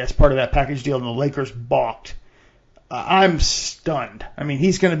Lowry as part of that package deal, and the Lakers balked, I'm stunned. I mean,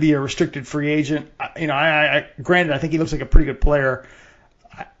 he's going to be a restricted free agent. Granted, I think he looks like a pretty good player.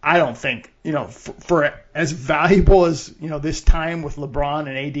 I don't think, for as valuable as, this time with LeBron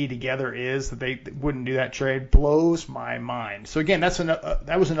and AD together is, that they wouldn't do that trade blows my mind. So again,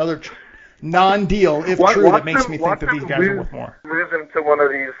 that was another non-deal, if true, that makes me think that these guys are worth more. Move him to one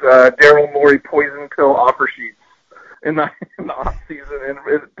of these Daryl Morey poison pill offer sheets in the off season, and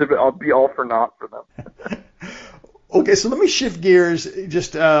I'll be all for naught for them. Okay, so let me shift gears,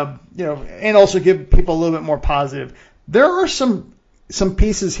 just and also give people a little bit more positive. There are some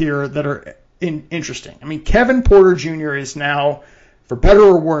pieces here that are interesting. I mean, Kevin Porter Jr. is now for better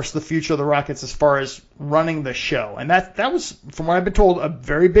or worse, the future of the Rockets as far as running the show. And that was, from what I've been told, a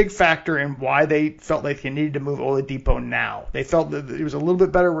very big factor in why they felt like they needed to move Oladipo now. They felt that it was a little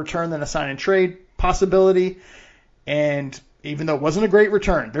bit better return than a sign and trade possibility. And even though it wasn't a great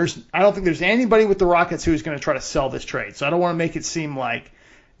return, I don't think there's anybody with the Rockets who's going to try to sell this trade. So I don't want to make it seem like,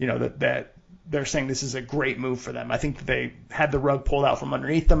 that they're saying this is a great move for them. I think that they had the rug pulled out from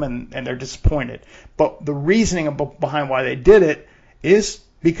underneath them and they're disappointed. But the reasoning behind why they did it is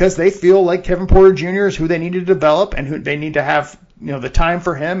because they feel like Kevin Porter Jr. is who they need to develop and who they need to have, the time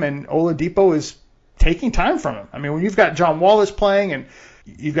for him, and Oladipo is taking time from him. I mean, when you've got John Wallace playing and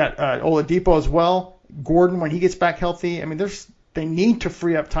you've got Oladipo as well, Gordon when he gets back healthy, I mean, they need to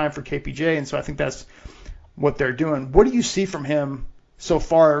free up time for KPJ, and so I think that's what they're doing. What do you see from him so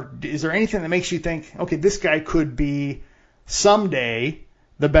far? Is there anything that makes you think, okay, this guy could be someday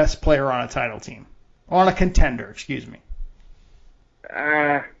the best player on a title team, or on a contender, excuse me?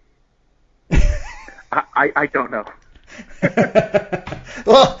 I don't know.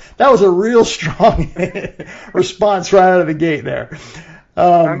 Well, that was a real strong response right out of the gate there.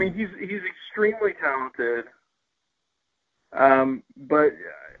 I mean, he's extremely talented, but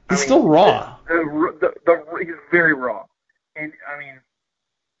he's still raw. He's very raw, and I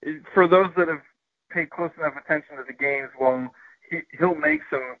mean, for those that have paid close enough attention to the games, well, he'll make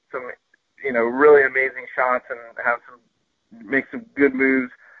some really amazing shots and make some good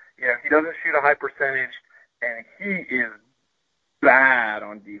moves. He doesn't shoot a high percentage, and he is bad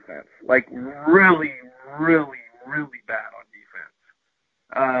on defense. Like really, really, really bad on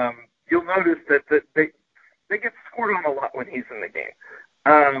defense. You'll notice that they get scored on a lot when he's in the game.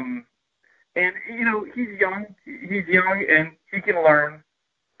 And he's young and he can learn.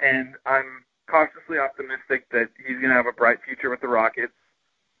 And I'm cautiously optimistic that he's going to have a bright future with the Rockets.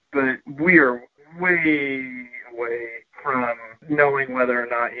 But we are way away from knowing whether or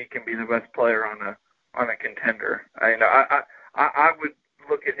not he can be the best player on a contender. I would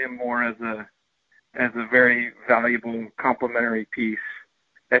look at him more as a very valuable complementary piece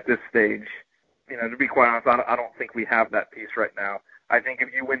at this stage. To be quite honest, I don't think we have that piece right now. I think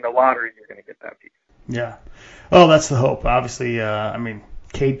if you win the lottery, you're going to get that piece. Yeah. Well, that's the hope. Obviously,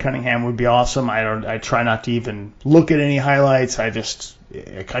 Cade Cunningham would be awesome. I try not to even look at any highlights. I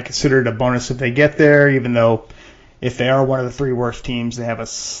consider it a bonus if they get there, even though if they are one of the three worst teams, they have a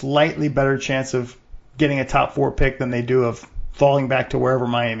slightly better chance of getting a top 4 pick than they do of falling back to wherever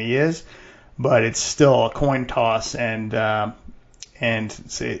Miami is. But it's still a coin toss, and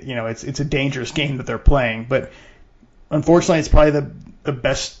it's a dangerous game that they're playing. But unfortunately, it's probably the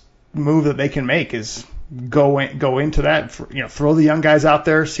best move that they can make is go into that. Throw the young guys out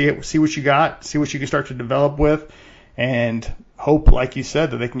there, see what you got, see what you can start to develop with, and hope, like you said,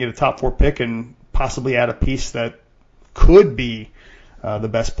 that they can get a top 4 pick and possibly add a piece that could be the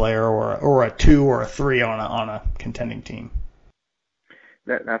best player or a 2 or a 3 on a contending team.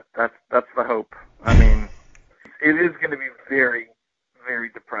 That's the hope. I mean, it is going to be very, very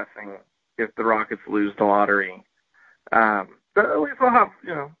depressing if the Rockets lose the lottery. But at least we'll have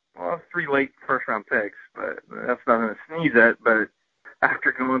 3 late first-round picks, but that's nothing to sneeze at. But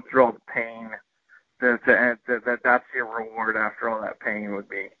after going through all the pain, that's your reward after all that pain would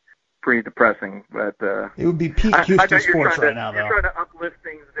be pretty depressing. But it would be peak Houston sports right now, though. You're trying to uplift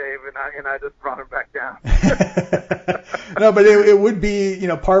things, Dave, and I just brought it back down. No, but it would be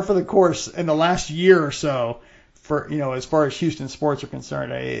par for the course in the last year or so for as far as Houston sports are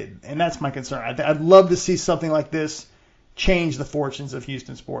concerned, and that's my concern. I'd love to see something like this change the fortunes of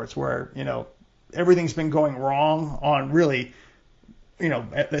Houston sports, where everything's been going wrong on really,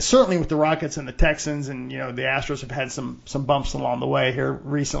 certainly with the Rockets and the Texans, and the Astros have had some bumps along the way here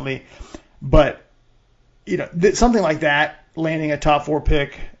recently, but something like that, landing a top 4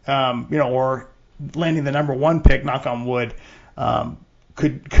 pick, or landing the number 1 pick, knock on wood,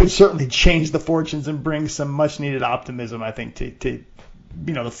 could certainly change the fortunes and bring some much needed optimism, I think, to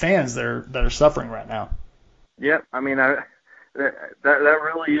the fans that are suffering right now. Yep, I mean, that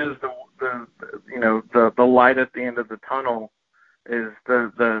really is the light at the end of the tunnel, is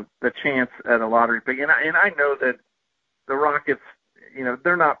the chance at a lottery pick. And I know that the Rockets,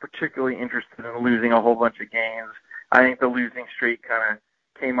 they're not particularly interested in losing a whole bunch of games. I think the losing streak kind of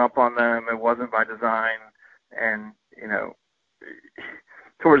came up on them. It wasn't by design. And,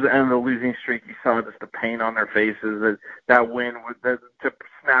 towards the end of the losing streak, you saw just the pain on their faces. That win, to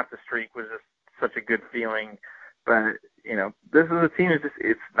snap the streak was just such a good feeling. But, this is a team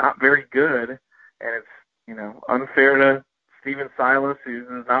it's not very good, and it's, unfair to Steven Silas,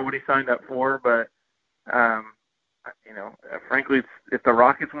 who's not what he signed up for. But, frankly, if the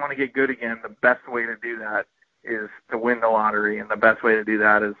Rockets want to get good again, the best way to do that is to win the lottery, and the best way to do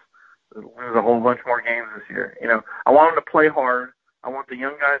that is lose a whole bunch more games this year. I want them to play hard. I want the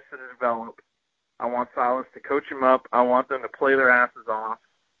young guys to develop. I want Silas to coach them up. I want them to play their asses off.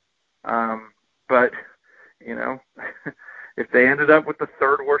 But if they ended up with the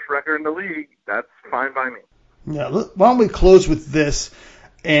third worst record in the league, that's fine by me. Yeah, why don't we close with this?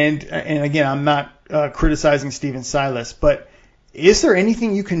 And again, I'm not criticizing Stephen Silas, but is there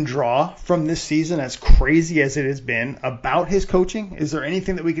anything you can draw from this season, as crazy as it has been, about his coaching? Is there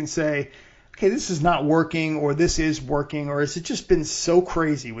anything that we can say, okay, this is not working, or this is working, or has it just been so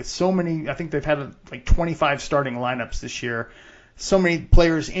crazy with so many? I think they've had like 25 starting lineups this year, so many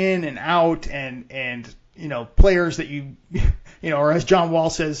players in and out, and players that or as John Wall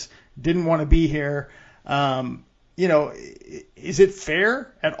says, didn't want to be here. Is it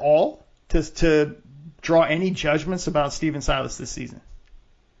fair at all to draw any judgments about Stephen Silas this season?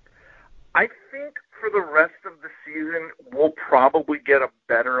 I think for the rest of the season, we'll probably get a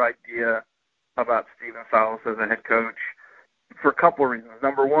better idea about Stephen Silas as a head coach for a couple of reasons.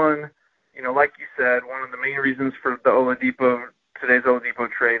 Number one, like you said, one of the main reasons for today's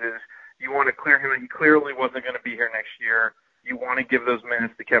Oladipo trade is you want to clear him. He clearly wasn't going to be here next year. You want to give those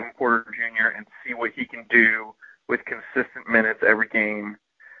minutes to Kevin Porter Jr. and see what he can do with consistent minutes every game.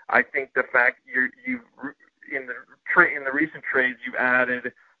 I think the fact in the recent trades, you've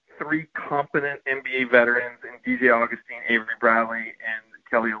added 3 competent NBA veterans in DJ Augustine, Avery Bradley, and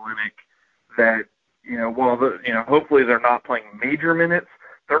Kelly Olynyk that, hopefully they're not playing major minutes.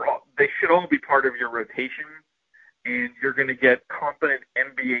 They should all be part of your rotation, and you're going to get competent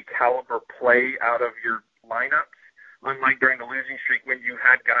NBA caliber play out of your lineups. Unlike during the losing streak when you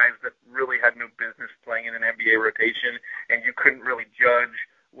had guys that really had no business playing in an NBA rotation, and you couldn't really judge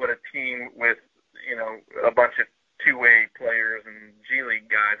what a team with, a bunch of two-way players and G League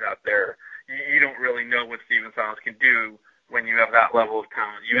guys out there, you don't really know what Stephen Silas can do when you have that level of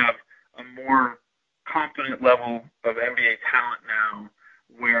talent. You have a more confident level of NBA talent now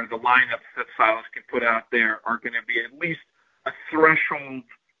where the lineups that Silas can put out there are going to be at least a threshold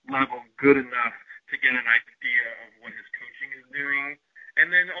level good enough to get an idea of what his coaching is doing,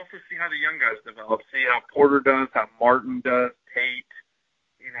 and then also see how the young guys develop, see how Porter does, how Martin does, Tate,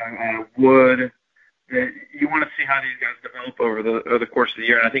 Wood. You want to see how these guys develop over the course of the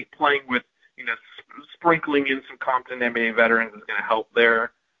year, and I think playing with, sprinkling in some competent NBA veterans is going to help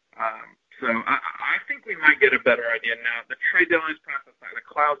there. So I think we might get a better idea now. The trade deadline is past, the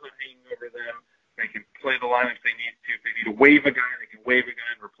clouds are hanging over them. They can play the lineups they need to. If they need to waive a guy, they can waive a guy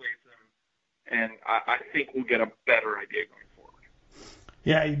and replace him. And I think we'll get a better idea going forward.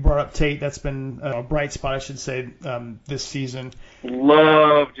 Yeah, you brought up Tate. That's been a bright spot, I should say, this season.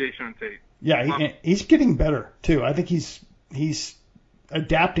 Love Jason Tate. Yeah, he's getting better, too. I think he's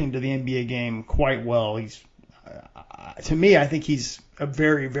adapting to the NBA game quite well. To me, I think he's a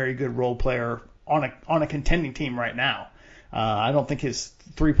very, very good role player on a contending team right now. I don't think his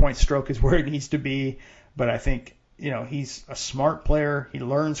three-point stroke is where it needs to be, but I think, he's a smart player. He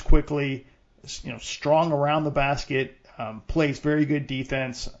learns quickly. Strong around the basket, plays very good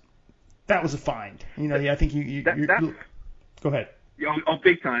defense. That was a find. I think you go ahead.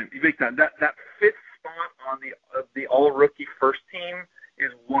 Big time. That fifth spot on the all rookie first team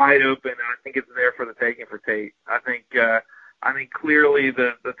is wide open, and I think it's there for the taking for Tate. I think clearly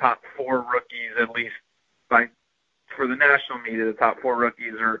the top 4 rookies, at least for the national media, the top 4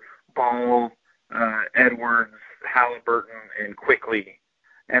 rookies are Ball, Edwards, Halliburton, and Quickly.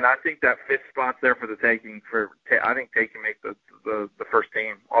 And I think that 5th spot's there for the taking. I think Tate can make the first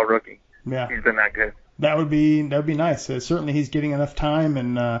team all rookie. Yeah, he's been that good. That would be nice. Certainly, he's getting enough time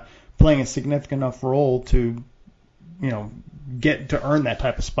and playing a significant enough role to, get to earn that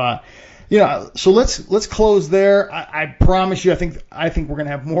type of spot. So let's close there. I promise you, I think we're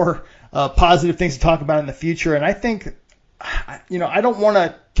gonna have more positive things to talk about in the future. And I think, I don't want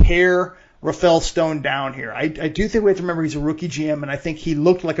to tear Rafael Stone down here. I do think we have to remember he's a rookie GM, and I think he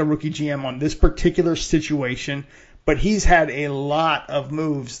looked like a rookie GM on this particular situation, but he's had a lot of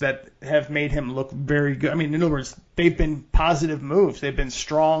moves that have made him look very good. I mean, in other words, they've been positive moves. They've been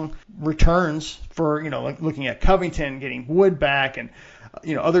strong returns for, like looking at Covington, getting Wood back, and, I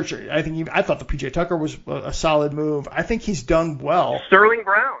thought the PJ Tucker was a solid move. I think he's done well. Sterling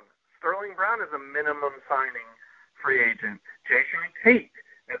Brown is a minimum signing free agent. Jason Tate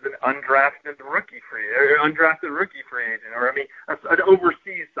as an undrafted rookie free agent, or an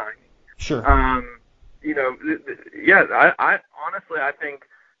overseas signing. Sure. I honestly, I think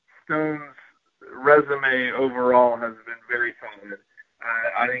Stone's resume overall has been very solid.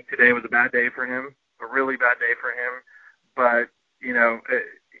 I think today was a bad day for him, a really bad day for him. But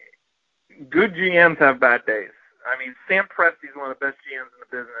good GMs have bad days. I mean, Sam Presti's one of the best GMs in the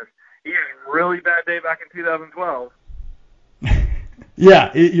business. He had a really bad day back in 2012.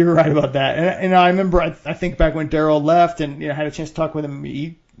 Yeah, you're right about that. And I remember, I think back when Darryl left and had a chance to talk with him,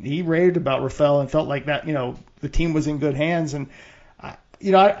 he raved about Rafael and felt like that, the team was in good hands. And,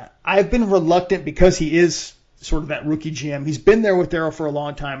 I've been reluctant because he is sort of that rookie GM. He's been there with Darryl for a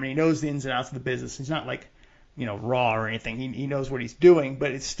long time, and he knows the ins and outs of the business. He's not like, raw or anything. He knows what he's doing,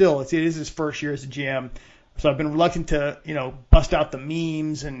 but it is his first year as a GM. So I've been reluctant to, bust out the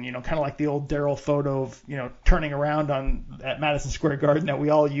memes and, kind of like the old Darryl photo of, turning around at Madison Square Garden that we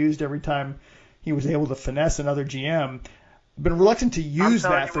all used every time he was able to finesse another GM. I've been reluctant to use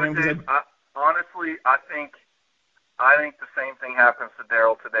that for him. Honestly, I think the same thing happens to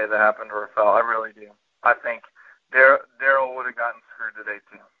Darryl today that happened to Rafael. I really do. I think Darryl would have gotten screwed today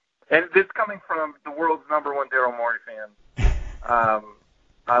too. And this coming from the world's #1 Daryl Morey fan.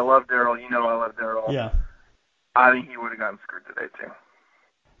 I love Darryl. I love Darryl. Yeah. I think he would have gotten screwed today too.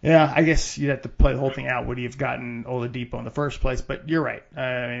 Yeah, I guess you'd have to play the whole thing out. Would he have gotten Oladipo in the first place? But you're right.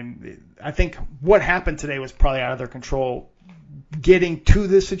 I think what happened today was probably out of their control. Getting to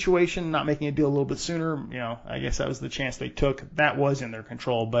this situation, not making a deal a little bit sooner, I guess that was the chance they took. That was in their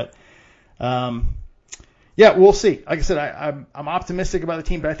control. But, yeah, we'll see. Like I said, I'm optimistic about the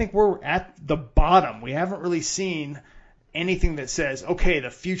team, but I think we're at the bottom. We haven't really seen anything that says, okay, the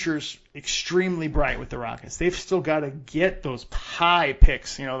future's extremely bright with the Rockets. They've still got to get those high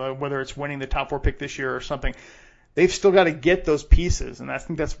picks, whether it's winning the top 4 pick this year or something. They've still got to get those pieces, and I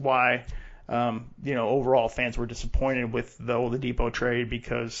think that's why, overall fans were disappointed with the Oladipo trade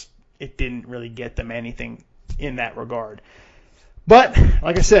because it didn't really get them anything in that regard. But,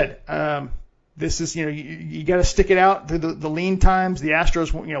 like I said, this is, you got to stick it out through the lean times. The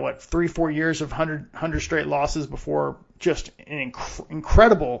Astros, 3-4 years of 100 straight losses before just an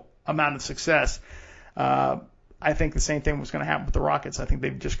incredible amount of success. I think the same thing was going to happen with the Rockets. I think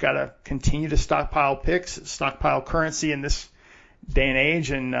they've just got to continue to stockpile picks, stockpile currency in this day and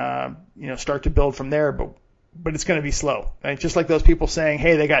age, and start to build from there. But it's going to be slow. Right? Just like those people saying,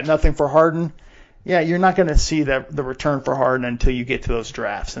 "Hey, they got nothing for Harden." Yeah, you're not going to see the return for Harden until you get to those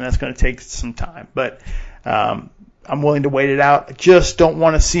drafts, and that's going to take some time. But I'm willing to wait it out. I just don't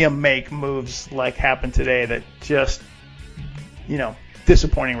want to see him make moves like happened today that just,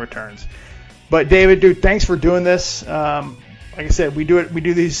 disappointing returns. But David, dude, thanks for doing this. Like I said, we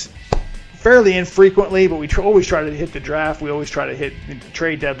do these fairly infrequently, but we always try to hit the draft. We always try to hit the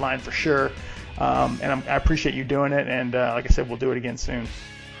trade deadline for sure. And I appreciate you doing it. And like I said, we'll do it again soon.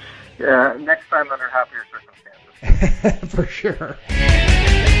 Yeah, next time under happier circumstances. For sure.